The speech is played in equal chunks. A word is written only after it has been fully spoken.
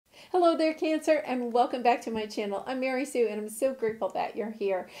Hello there, Cancer, and welcome back to my channel. I'm Mary Sue, and I'm so grateful that you're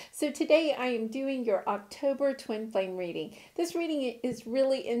here. So today I am doing your October twin flame reading. This reading is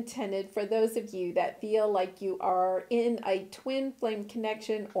really intended for those of you that feel like you are in a twin flame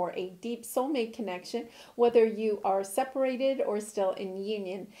connection or a deep soulmate connection, whether you are separated or still in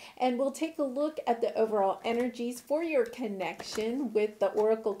union. And we'll take a look at the overall energies for your connection with the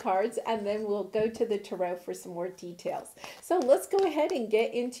oracle cards, and then we'll go to the tarot for some more details. So let's go ahead and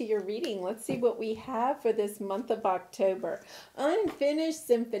get into your reading. Let's see what we have for this month of October. Unfinished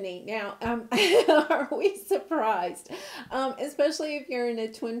symphony. Now, are we surprised? Especially if you're in a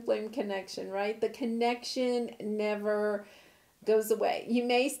twin flame connection, right? The connection never goes away. You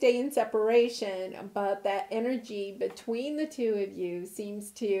may stay in separation, but that energy between the two of you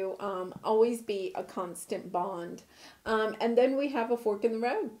seems to always be a constant bond. And then we have a fork in the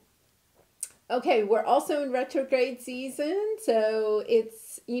road. Okay, we're also in retrograde season, so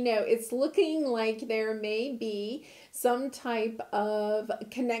it's, it's looking like there may be some type of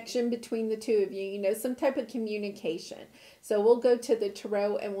connection between the two of you, some type of communication. So we'll go to the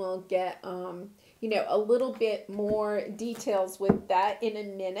tarot and we'll get, a little bit more details with that in a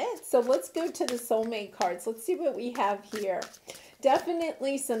minute. So let's go to the soulmate cards. Let's see what we have here.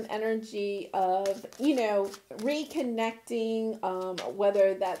 Definitely some energy of, reconnecting,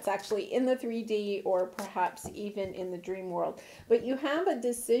 whether that's actually in the 3D or perhaps even in the dream world. But you have a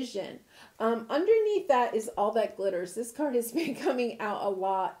decision. Underneath that is all that glitters. This card has been coming out a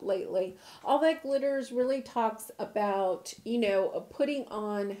lot lately. All that glitters really talks about, putting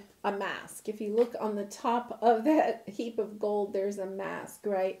on a mask. If you look on the top of that heap of gold, there's a mask,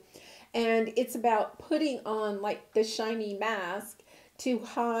 right? And it's about putting on like the shiny mask to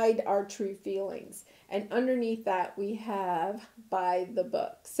hide our true feelings. And underneath that we have by the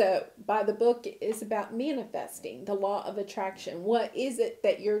book. So by the book is about manifesting, the law of attraction. What is it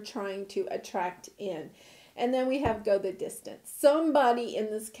that you're trying to attract in? And then we have go the distance. Somebody in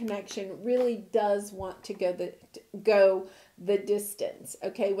this connection really does want to go the distance.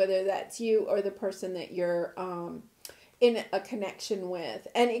 Okay, whether that's you or the person that you're in a connection with.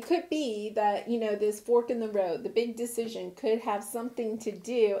 And it could be that, this fork in the road, the big decision could have something to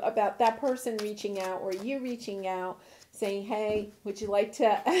do about that person reaching out or you reaching out saying, hey, would you like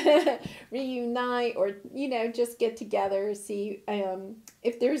to reunite or, just get together, see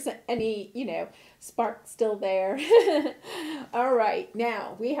if there's any, spark still there. All right,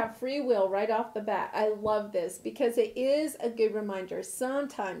 now we have free will right off the bat. I love this because it is a good reminder.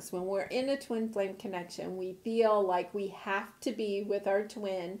 Sometimes when we're in a twin flame connection, we feel like we have to be with our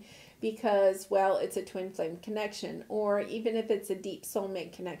twin because, well, it's a twin flame connection, or even if it's a deep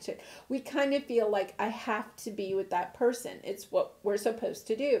soulmate connection, we kind of feel like I have to be with that person. It's what we're supposed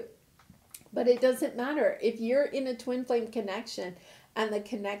to do. But it doesn't matter. If you're in a twin flame connection and the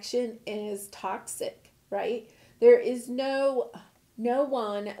connection is toxic, right? There is no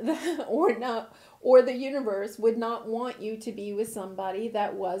one or the universe would not want you to be with somebody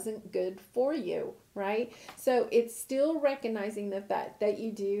that wasn't good for you, right? So it's still recognizing the fact that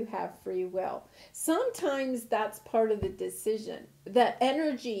you do have free will. Sometimes that's part of the decision. The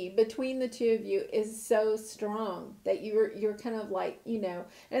energy between the two of you is so strong that you're kind of like, and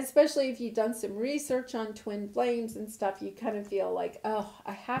especially if you've done some research on twin flames and stuff, you kind of feel like, oh,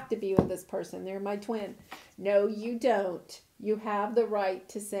 I have to be with this person. They're my twin. No, you don't. You have the right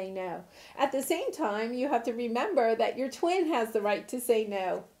to say no. At the same time, you have to remember that your twin has the right to say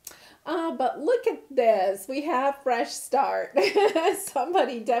no. But look at this. We have fresh start.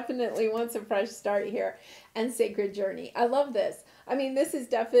 Somebody definitely wants a fresh start here. And sacred journey. I love this. I mean, this is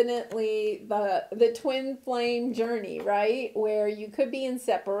definitely the twin flame journey, right? Where you could be in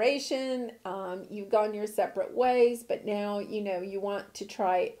separation. You've gone your separate ways, but now, you want to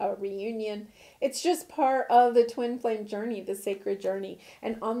try a reunion. It's just part of the twin flame journey, the sacred journey.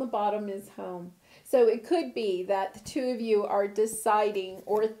 And on the bottom is home. So it could be that the two of you are deciding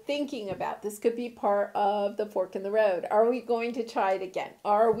or thinking about, this could be part of the fork in the road. Are we going to try it again?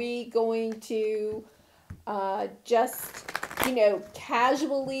 Are we going to just,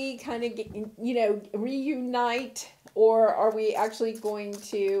 casually kind of, reunite? Or are we actually going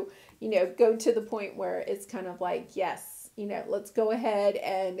to, go to the point where it's kind of like, yes, let's go ahead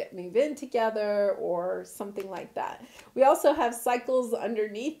and move in together or something like that. We also have cycles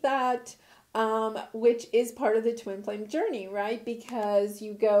underneath that. Which is part of the twin flame journey, right? Because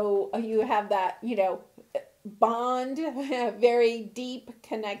you have that, bond, very deep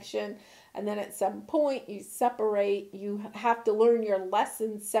connection. And then at some point you separate, you have to learn your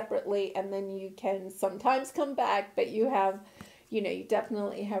lessons separately. And then you can sometimes come back, but you have, you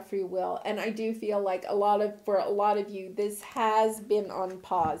definitely have free will. And I do feel like for a lot of you, this has been on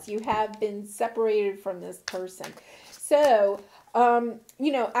pause. You have been separated from this person. So,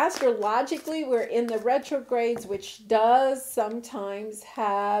 astrologically, we're in the retrogrades, which does sometimes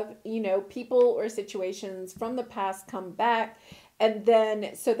have, people or situations from the past come back. And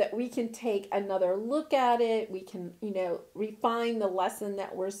then so that we can take another look at it, we can, refine the lesson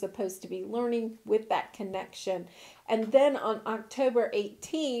that we're supposed to be learning with that connection. And then on October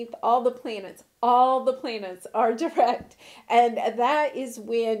 18th, all the planets are direct. And that is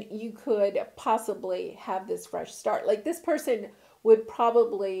when you could possibly have this fresh start. Like this person would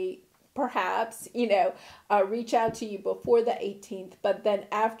probably perhaps, reach out to you before the 18th, but then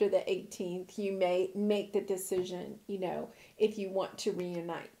after the 18th, you may make the decision, if you want to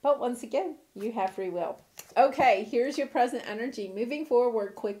reunite. But once again, you have free will. Okay, here's your present energy moving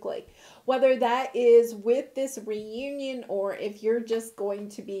forward quickly. Whether that is with this reunion or if you're just going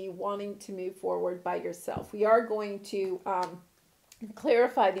to be wanting to move forward by yourself. We are going to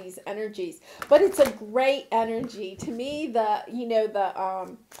clarify these energies, but it's a great energy. To me, the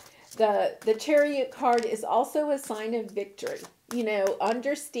Chariot card is also a sign of victory,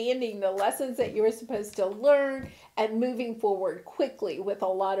 understanding the lessons that you're supposed to learn and moving forward quickly with a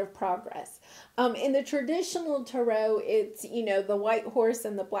lot of progress. In the traditional tarot, it's, the white horse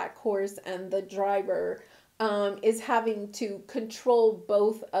and the black horse, and the driver is having to control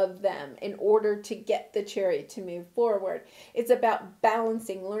both of them in order to get the Chariot to move forward. It's about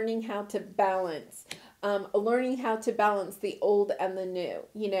balancing, learning how to balance. Learning how to balance the old and the new,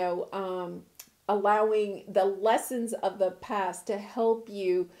 allowing the lessons of the past to help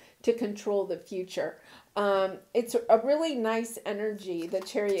you to control the future. It's a really nice energy, the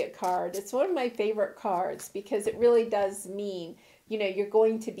Chariot card. It's one of my favorite cards because it really does mean, you're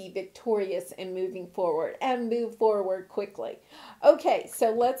going to be victorious and moving forward and move forward quickly. Okay, so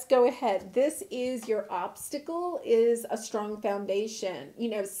let's go ahead. This is your obstacle, is a strong foundation,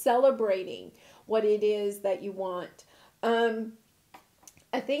 celebrating what it is that you want.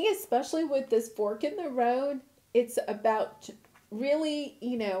 I think especially with this fork in the road, it's about really,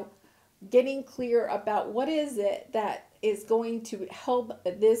 getting clear about what is it that is going to help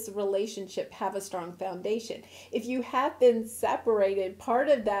this relationship have a strong foundation. If you have been separated, part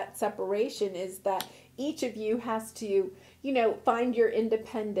of that separation is that each of you has to, find your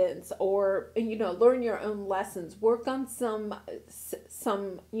independence or, learn your own lessons, work on some,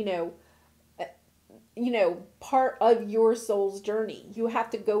 part of your soul's journey. You have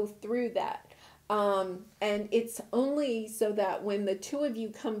to go through that. And it's only so that when the two of you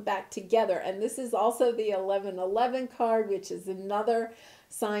come back together, and this is also the 1111 card, which is another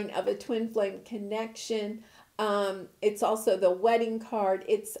sign of a twin flame connection. It's also the wedding card.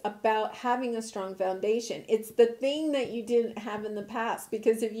 It's about having a strong foundation. It's the thing that you didn't have in the past,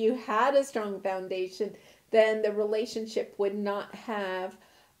 because if you had a strong foundation, then the relationship would not have,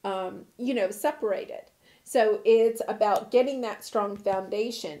 separated. So it's about getting that strong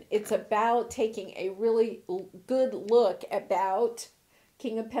foundation. It's about taking a really good look about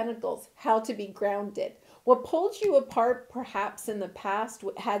King of Pentacles, how to be grounded. What pulled you apart perhaps in the past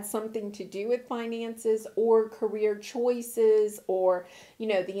had something to do with finances or career choices, or,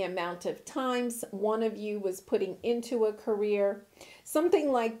 the amount of times one of you was putting into a career.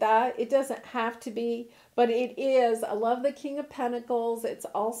 Something like that. It doesn't have to be, but it is. I love the King of Pentacles. It's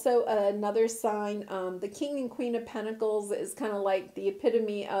also another sign. The King and Queen of Pentacles is kind of like the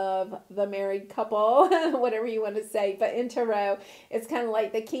epitome of the married couple, whatever you want to say. But in tarot, it's kind of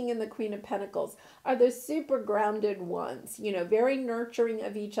like the King and the Queen of Pentacles are the super grounded ones, very nurturing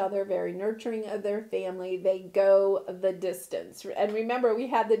of each other, very nurturing of their family. They go the distance. And remember, we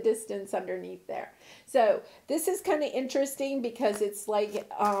had the distance underneath there. So this is kind of interesting because it's like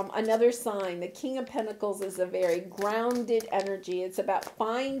another sign. The King of Pentacles is a very grounded energy. It's about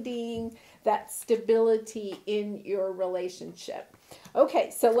finding that stability in your relationship.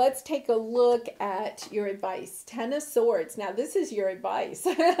 Okay, so let's take a look at your advice. Ten of Swords. Now, this is your advice.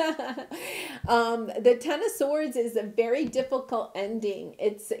 The Ten of Swords is a very difficult ending.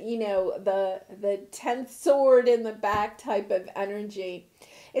 It's, the 10th sword in the back type of energy.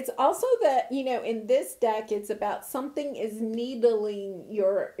 It's also that, in this deck, it's about something is needling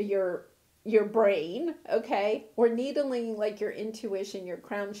your brain, okay? Or needling like your intuition, your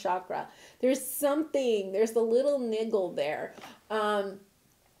crown chakra. There's a little niggle there.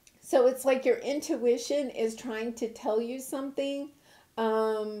 So it's like your intuition is trying to tell you something,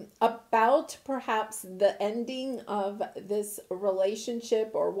 about perhaps the ending of this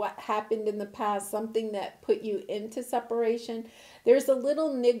relationship or what happened in the past, something that put you into separation. There's a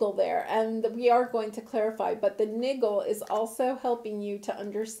little niggle there, and we are going to clarify, but the niggle is also helping you to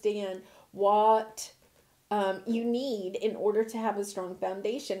understand what you need in order to have a strong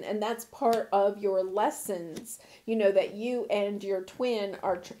foundation. And that's part of your lessons, you know, that you and your twin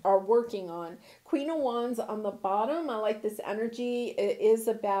are working on. Queen of Wands on the bottom, I like this energy. It is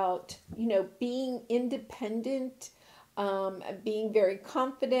about, you know, being independent, being very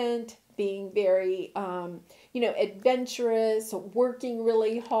confident, being very, you know, adventurous, working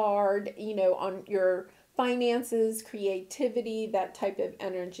really hard, you know, on your finances, creativity, that type of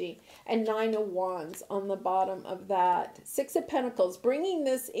energy. And Nine of Wands on the bottom of that. Six of Pentacles, bringing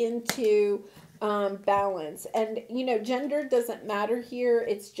this into balance. And, you know, gender doesn't matter here.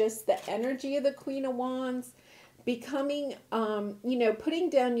 It's just the energy of the Queen of Wands. Becoming, you know, putting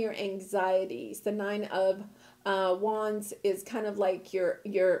down your anxieties. The Nine of Wands is kind of like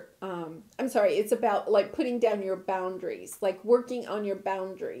I'm sorry, it's about like putting down your boundaries, like working on your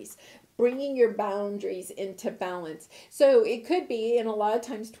boundaries, bringing your boundaries into balance. So it could be, and a lot of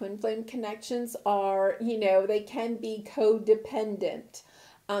times twin flame connections are, you know, they can be codependent.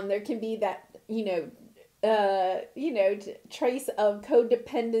 There can be that, trace of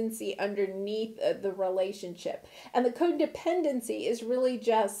codependency underneath the relationship. And the codependency is really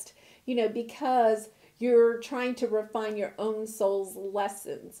just, you know, because you're trying to refine your own soul's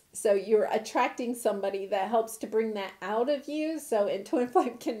lessons. So you're attracting somebody that helps to bring that out of you. So in twin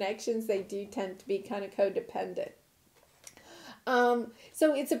flame connections, they do tend to be kind of codependent.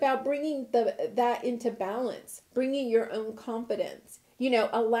 So it's about bringing that into balance, bringing your own confidence, you know,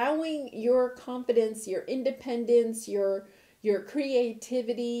 allowing your confidence, your independence, your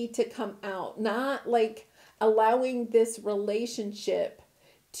creativity to come out, not like allowing this relationship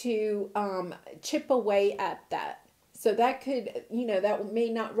to chip away at that. So that could, you know, that may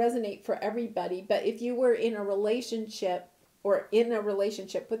not resonate for everybody, but if you were in a relationship or in a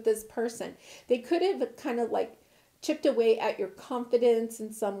relationship with this person, they could have kind of like chipped away at your confidence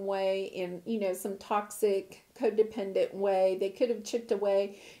in some way, in, you know, some toxic, codependent way. They could have chipped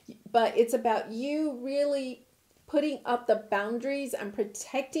away, but it's about you really putting up the boundaries and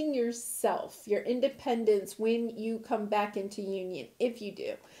protecting yourself, your independence when you come back into union, if you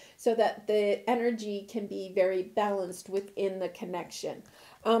do, so that the energy can be very balanced within the connection.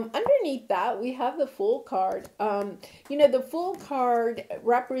 Underneath that, we have the Fool card. You know, the Fool card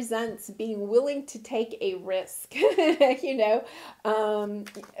represents being willing to take a risk, you know,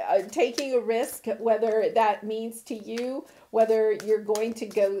 taking a risk, whether that means to you, whether you're going to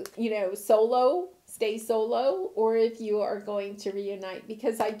go, you know, stay solo, or if you are going to reunite,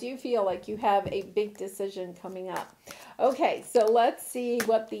 because I do feel like you have a big decision coming up. Okay, so let's see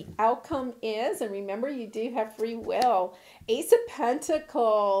what the outcome is. And remember, you do have free will. Ace of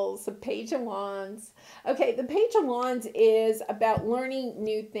Pentacles, the Page of Wands. Okay, the Page of Wands is about learning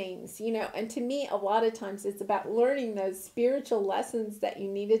new things, you know, and to me, a lot of times it's about learning those spiritual lessons that you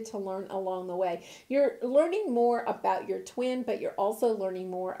needed to learn along the way. You're learning more about your twin, but you're also learning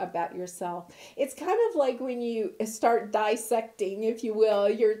more about yourself. It's kind of like when you start dissecting, if you will,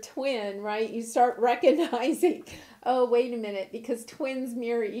 your twin, right? You start recognizing, oh, wait a minute, because twins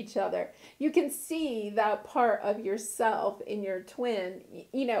mirror each other. You can see that part of yourself in your twin.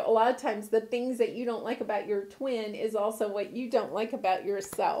 You know, a lot of times the things that you don't like about your twin is also what you don't like about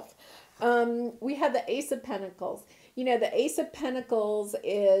yourself. We have the Ace of Pentacles. You know, the Ace of Pentacles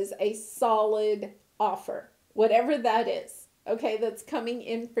is a solid offer, whatever that is. Okay, that's coming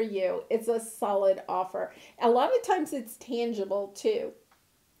in for you. It's a solid offer. A lot of times it's tangible too.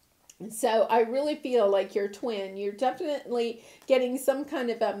 So I really feel like your twin, you're definitely getting some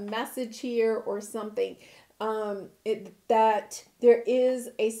kind of a message here or something, that there is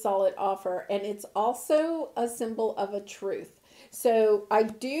a solid offer, and it's also a symbol of a truth. So I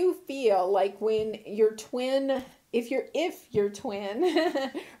do feel like when your twin, if your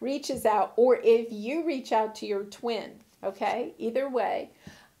twin reaches out, or if you reach out to your twin, okay, either way,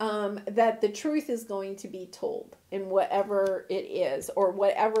 that the truth is going to be told in whatever it is or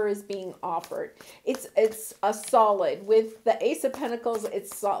whatever is being offered. It's a solid. With the Ace of Pentacles,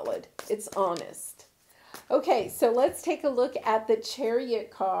 it's solid. It's honest. Okay, so let's take a look at the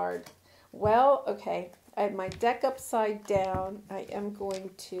Chariot card. Well, okay, I have my deck upside down. I am going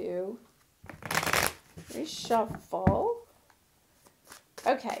to reshuffle.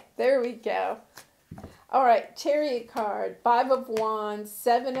 Okay, there we go. All right, Chariot card, 5 of Wands,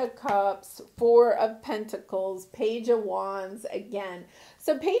 7 of Cups, 4 of Pentacles, Page of Wands again.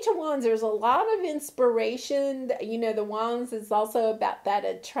 So Page of Wands, there's a lot of inspiration. You know, the Wands is also about that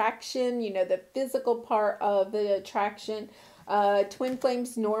attraction, you know, the physical part of the attraction. Twin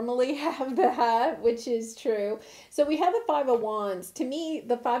flames normally have that, which is true. So we have the 5 of Wands. To me,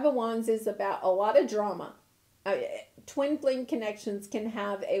 the 5 of Wands is about a lot of drama. Twin flame connections can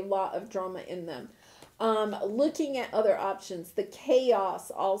have a lot of drama in them. Looking at other options, the chaos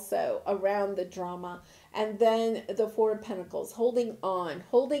also around the drama, and then the 4 of Pentacles, holding on,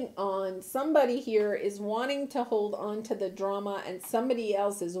 holding on. Somebody here is wanting to hold on to the drama, and somebody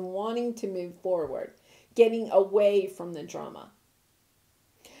else is wanting to move forward, getting away from the drama.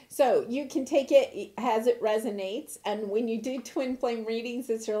 So you can take it as it resonates, and when you do twin flame readings,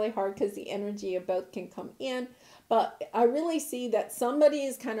 it's really hard because the energy of both can come in. But I really see that somebody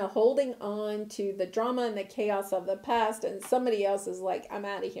is kind of holding on to the drama and the chaos of the past, and somebody else is like, I'm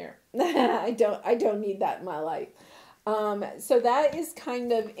out of here. I don't need that in my life. So that is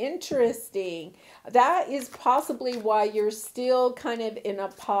kind of interesting. That is possibly why you're still kind of in a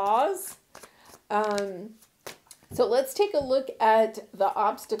pause. So let's take a look at the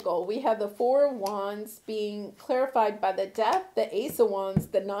obstacle. We have the 4 of Wands being clarified by the Death, the Ace of Wands,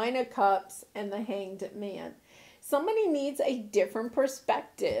 the 9 of Cups, and the Hanged Man. Somebody needs a different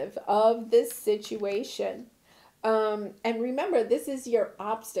perspective of this situation. And remember, this is your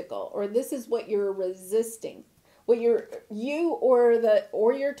obstacle, or this is what you're resisting. What you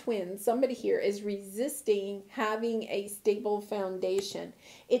or your twin, somebody here is resisting having a stable foundation.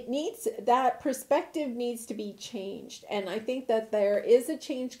 That perspective needs to be changed. And I think that there is a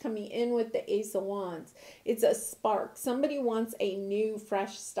change coming in with the Ace of Wands. It's a spark. Somebody wants a new,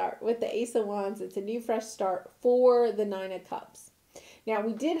 fresh start. With the Ace of Wands, it's a new, fresh start for the 9 of Cups. Now,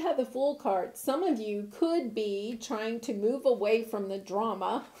 we did have the Fool card. Some of you could be trying to move away from the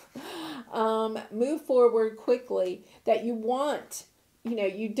drama, move forward quickly, that you want, you know,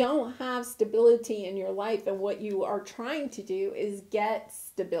 you don't have stability in your life, and what you are trying to do is get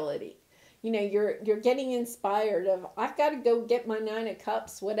stability. You know, you're getting inspired of, I've got to go get my 9 of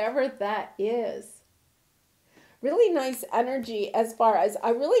Cups, whatever that is. Really nice energy, as far as I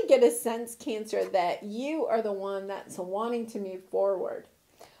really get a sense, Cancer, that you are the one that's wanting to move forward.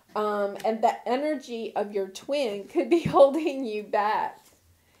 And the energy of your twin could be holding you back.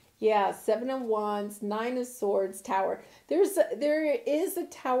 Yeah, 7 of Wands, 9 of Swords, Tower. There is a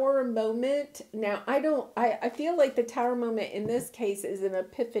Tower moment. Now, I feel like the Tower moment in this case is an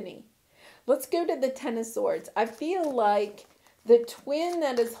epiphany. Let's go to the 10 of Swords. I feel like the twin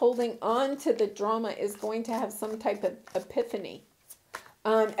that is holding on to the drama is going to have some type of epiphany.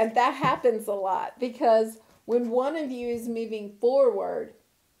 And that happens a lot, because when one of you is moving forward,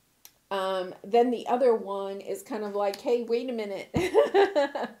 then the other one is kind of like, hey, wait a minute.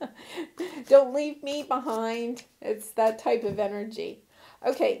 Don't leave me behind. It's that type of energy.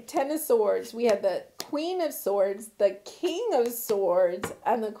 Okay, 10 of Swords. We have the Queen of Swords, the King of Swords,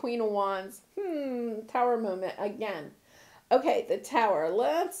 and the Queen of Wands. Tower moment again. Okay, the Tower.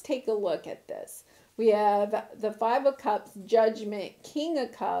 Let's take a look at this. We have the 5 of Cups, Judgment, King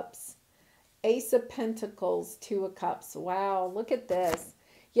of Cups, Ace of Pentacles, 2 of Cups. Wow, look at this.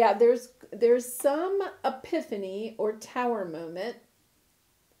 Yeah, there's some epiphany or Tower moment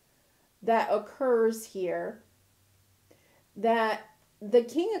that occurs here, that the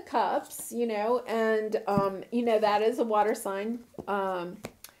King of Cups, you know, and, you know, that is a water sign.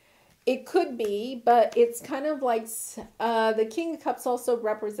 It could be, but it's kind of like the King of Cups also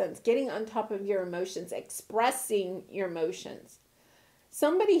represents getting on top of your emotions, expressing your emotions.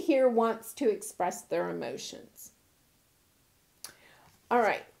 Somebody here wants to express their emotions. All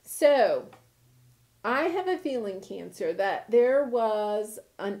right, so I have a feeling, Cancer, that there was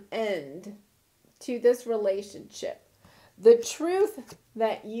an end to this relationship. The truth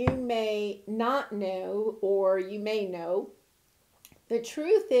that you may not know, or you may know, the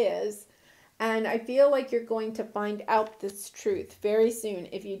truth is, and I feel like you're going to find out this truth very soon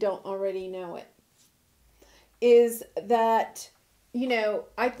if you don't already know it, is that, you know,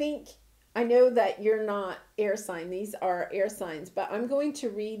 I know that you're not air sign. These are air signs, but I'm going to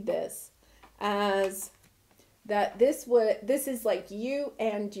read this as that this is like you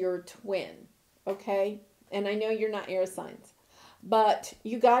and your twin, okay? And I know you're not air signs, but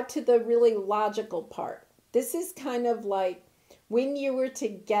you got to the really logical part. This is kind of like, when you were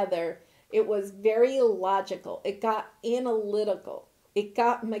together, it was very logical. It got analytical. It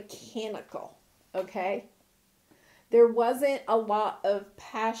got mechanical, okay? There wasn't a lot of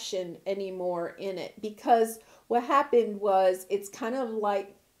passion anymore in it, because what happened was, it's kind of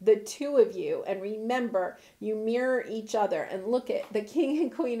like the two of you, and remember, you mirror each other, and look at the King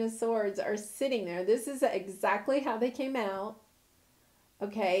and Queen of Swords are sitting there. This is exactly how they came out,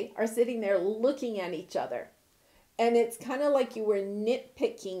 okay, are sitting there looking at each other. And it's kind of like you were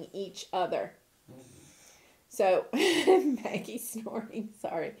nitpicking each other. So, Maggie's snoring,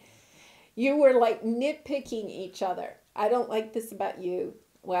 sorry. You were like nitpicking each other. I don't like this about you.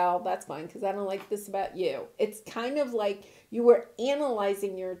 Well, that's fine, because I don't like this about you. It's kind of like you were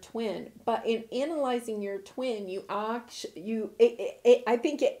analyzing your twin, but in analyzing your twin, I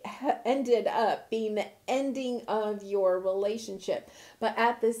think it ended up being the ending of your relationship. But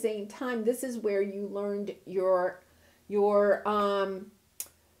at the same time, this is where you learned your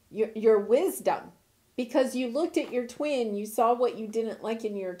wisdom. Because you looked at your twin, you saw what you didn't like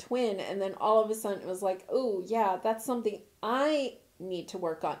in your twin, and then all of a sudden it was like, oh yeah, that's something I need to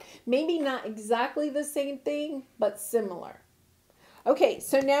work on. Maybe not exactly the same thing, but similar. Okay,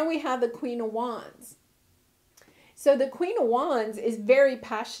 so now we have the Queen of Wands. So the Queen of Wands is very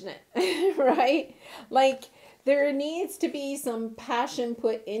passionate, right? Like there needs to be some passion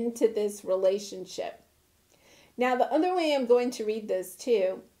put into this relationship. Now the other way I'm going to read this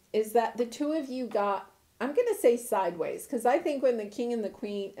too is that the two of you got, I'm going to say sideways, because I think when the King and the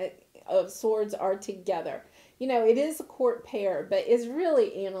Queen of Swords are together, you know, it is a court pair, but it's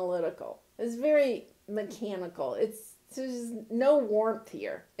really analytical. It's very mechanical. There's no warmth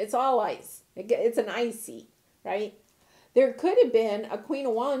here. It's all ice. It's an icy, right? There could have been a Queen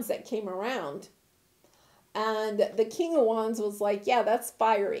of Wands that came around, and the King of Wands was like, yeah, that's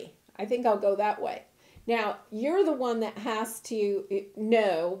fiery. I think I'll go that way. Now, you're the one that has to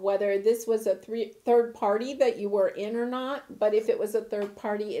know whether this was a third party that you were in or not. But if it was a third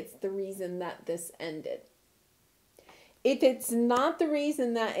party, it's the reason that this ended. If it's not the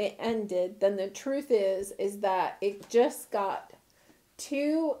reason that it ended, then the truth is that it just got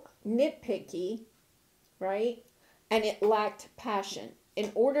too nitpicky, right? And it lacked passion.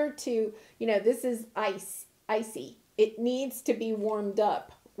 In order to, you know, this is icy. It needs to be warmed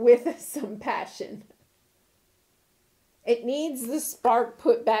up with some passion. It needs the spark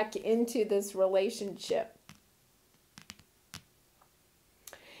put back into this relationship.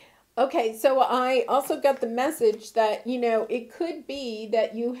 Okay, so I also got the message that, you know, it could be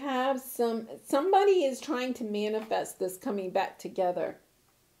that you have somebody is trying to manifest this coming back together.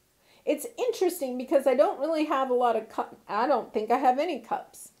 It's interesting because I don't really have a lot of cups. I don't think I have any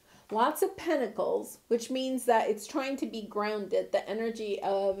cups. Lots of pentacles, which means that it's trying to be grounded. The energy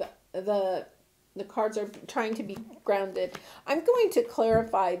of the cards are trying to be grounded. I'm going to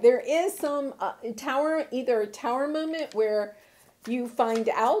clarify. There is some either a tower moment where you find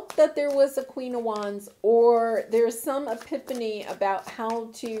out that there was a Queen of Wands, or there's some epiphany about how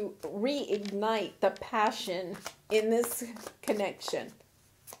to reignite the passion in this connection.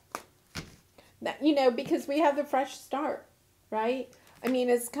 Now, you know, because we have the fresh start, right? I mean,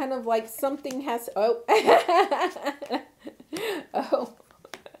 it's kind of like something has, oh,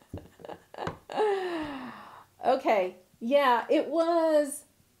 okay, yeah, it was,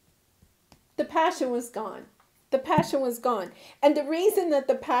 the passion was gone. The passion was gone. And the reason that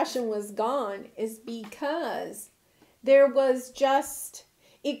the passion was gone is because there was just,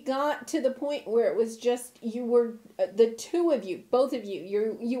 it got to the point where it was just, you were, the two of you, both of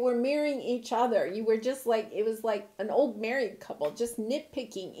you, you were mirroring each other. You were just like, it was like an old married couple, just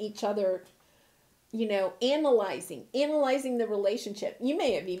nitpicking each other, you know, analyzing the relationship. You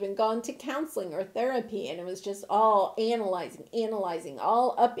may have even gone to counseling or therapy, and it was just all analyzing,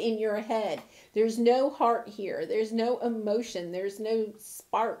 all up in your head. There's no heart here. There's no emotion. There's no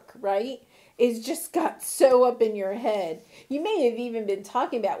spark, right? It's just got so up in your head. You may have even been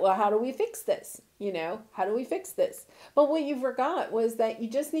talking about, well, how do we fix this? You know, how do we fix this? But what you forgot was that you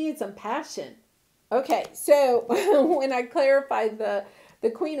just needed some passion. Okay, so when I clarified the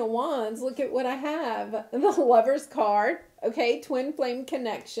Queen of Wands, look at what I have. The Lover's card, okay, twin flame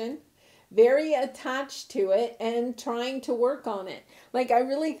connection, very attached to it and trying to work on it. Like, I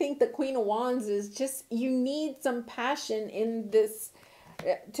really think the Queen of Wands is just, you need some passion in this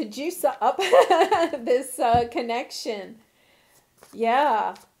to juice up this connection.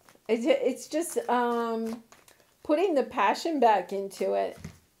 Yeah, it's just putting the passion back into it.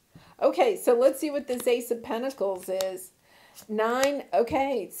 Okay, so let's see what this Ace of Pentacles is. 9,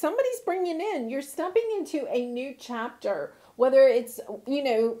 okay, somebody's bringing in, you're stepping into a new chapter, whether it's, you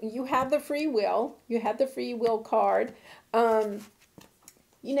know, you have the free will card,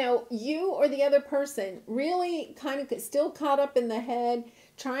 you know, you or the other person really kind of still caught up in the head,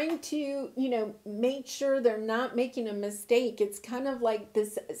 trying to, you know, make sure they're not making a mistake. It's kind of like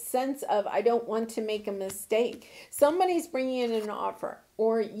this sense of, I don't want to make a mistake. Somebody's bringing in an offer,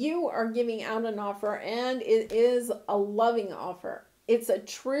 or you are giving out an offer, and it is a loving offer. It's a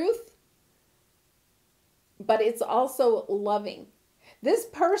truth, but it's also loving. This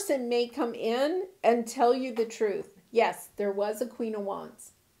person may come in and tell you the truth. Yes, there was a Queen of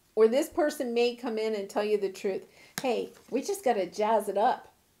Wands. Or this person may come in and tell you the truth. Hey, we just got to jazz it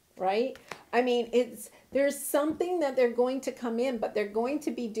up, right? I mean, there's something that they're going to come in, but they're going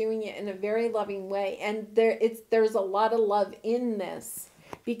to be doing it in a very loving way. And there's a lot of love in this,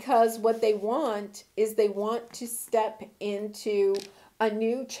 because what they want is they want to step into a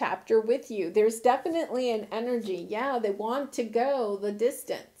new chapter with you. There's definitely an energy. Yeah, they want to go the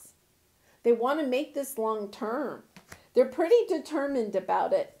distance. They want to make this long term. They're pretty determined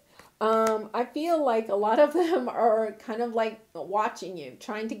about it. I feel like a lot of them are kind of like watching you,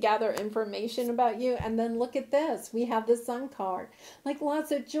 trying to gather information about you. And then look at this. We have the Sun card. Like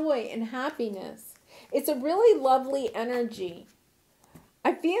lots of joy and happiness. It's a really lovely energy.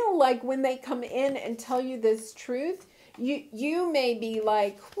 I feel like when they come in and tell you this truth, you may be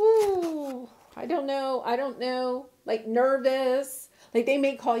like, whoo, I don't know, like nervous. Like they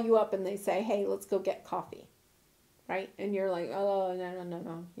may call you up and they say, hey, let's go get coffee, right? And you're like, oh,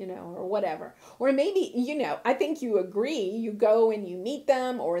 no, you know, or whatever. Or maybe, you know, I think you agree, you go and you meet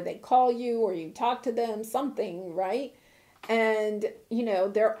them, or they call you, or you talk to them, something, right? And, you know,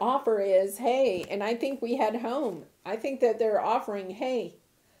 their offer is, hey, and I think we head home. I think that they're offering, hey,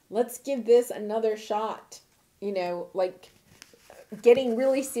 let's give this another shot. You know, like getting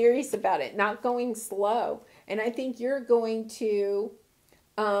really serious about it, not going slow. And I think you're going to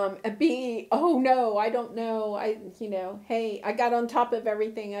be, oh no, I don't know. Hey, I got on top of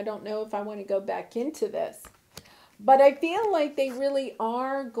everything. I don't know if I want to go back into this. But I feel like they really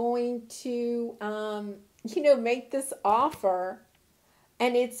are going to, make this offer.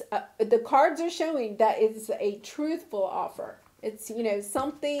 And it's, the cards are showing that it's a truthful offer. It's,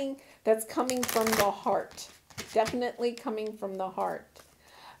 something that's coming from the heart. Definitely coming from the heart.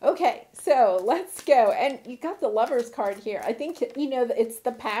 Okay, so let's go. And you got the Lover's card here. I think, it's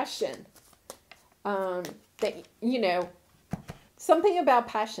the passion. Something about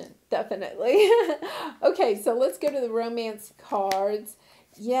passion, definitely. Okay, so let's go to the romance cards.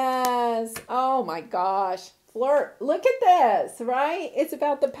 Yes. Oh my gosh. Flirt. Look at this, right? It's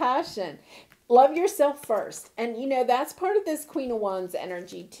about the passion. Love yourself first. And, that's part of this Queen of Wands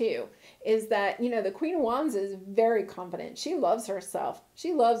energy too, is that, the Queen of Wands is very confident. She loves herself.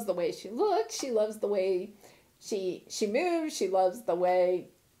 She loves the way she looks. She loves the way she moves. She loves the way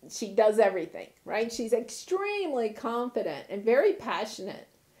she does everything, right? She's extremely confident and very passionate.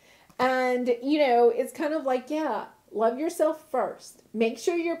 And, it's kind of like, yeah, love yourself first. Make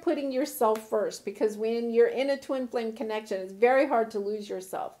sure you're putting yourself first, because when you're in a twin flame connection, it's very hard to lose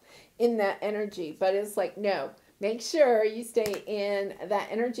yourself in that energy. But it's like, no, make sure you stay in that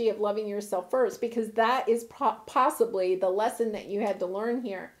energy of loving yourself first, because that is possibly the lesson that you had to learn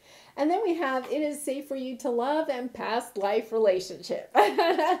here. And then we have, it is safe for you to love and past life relationship.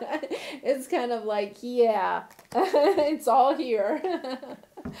 It's kind of like, yeah, it's all here.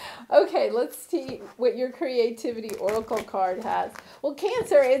 Okay, let's see what your creativity oracle card has. Well,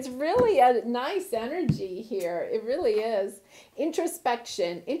 Cancer, it's really a nice energy here. It really is.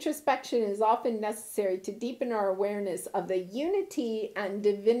 Introspection. Introspection is often necessary to deepen our awareness of the unity and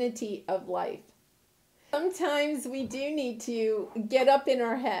divinity of life. Sometimes we do need to get up in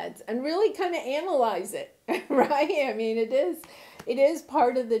our heads and really kind of analyze it, right? I mean, it is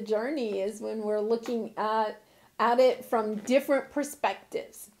part of the journey, is when we're looking at it from different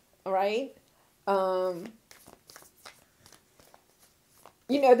perspectives, right? The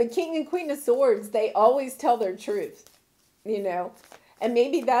King and Queen of Swords, they always tell their truth, and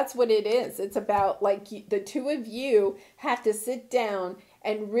maybe that's what it is. It's about, like, the two of you have to sit down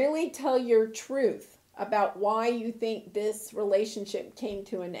and really tell your truth about why you think this relationship came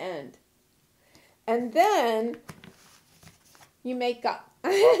to an end. And then you make up.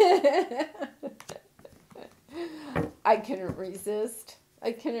 I couldn't resist.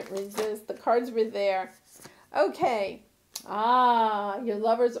 The cards were there. Okay. Your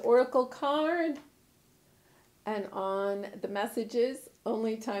Lover's Oracle card. And on the messages,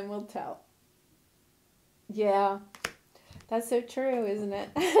 only time will tell. Yeah. That's so true, isn't it?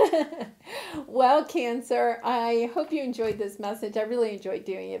 Well, Cancer, I hope you enjoyed this message. I really enjoyed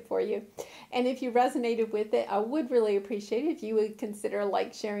doing it for you. And if you resonated with it, I would really appreciate it if you would consider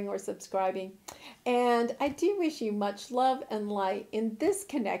like, sharing, or subscribing. And I do wish you much love and light in this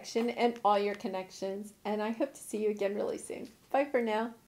connection and all your connections. And I hope to see you again really soon. Bye for now.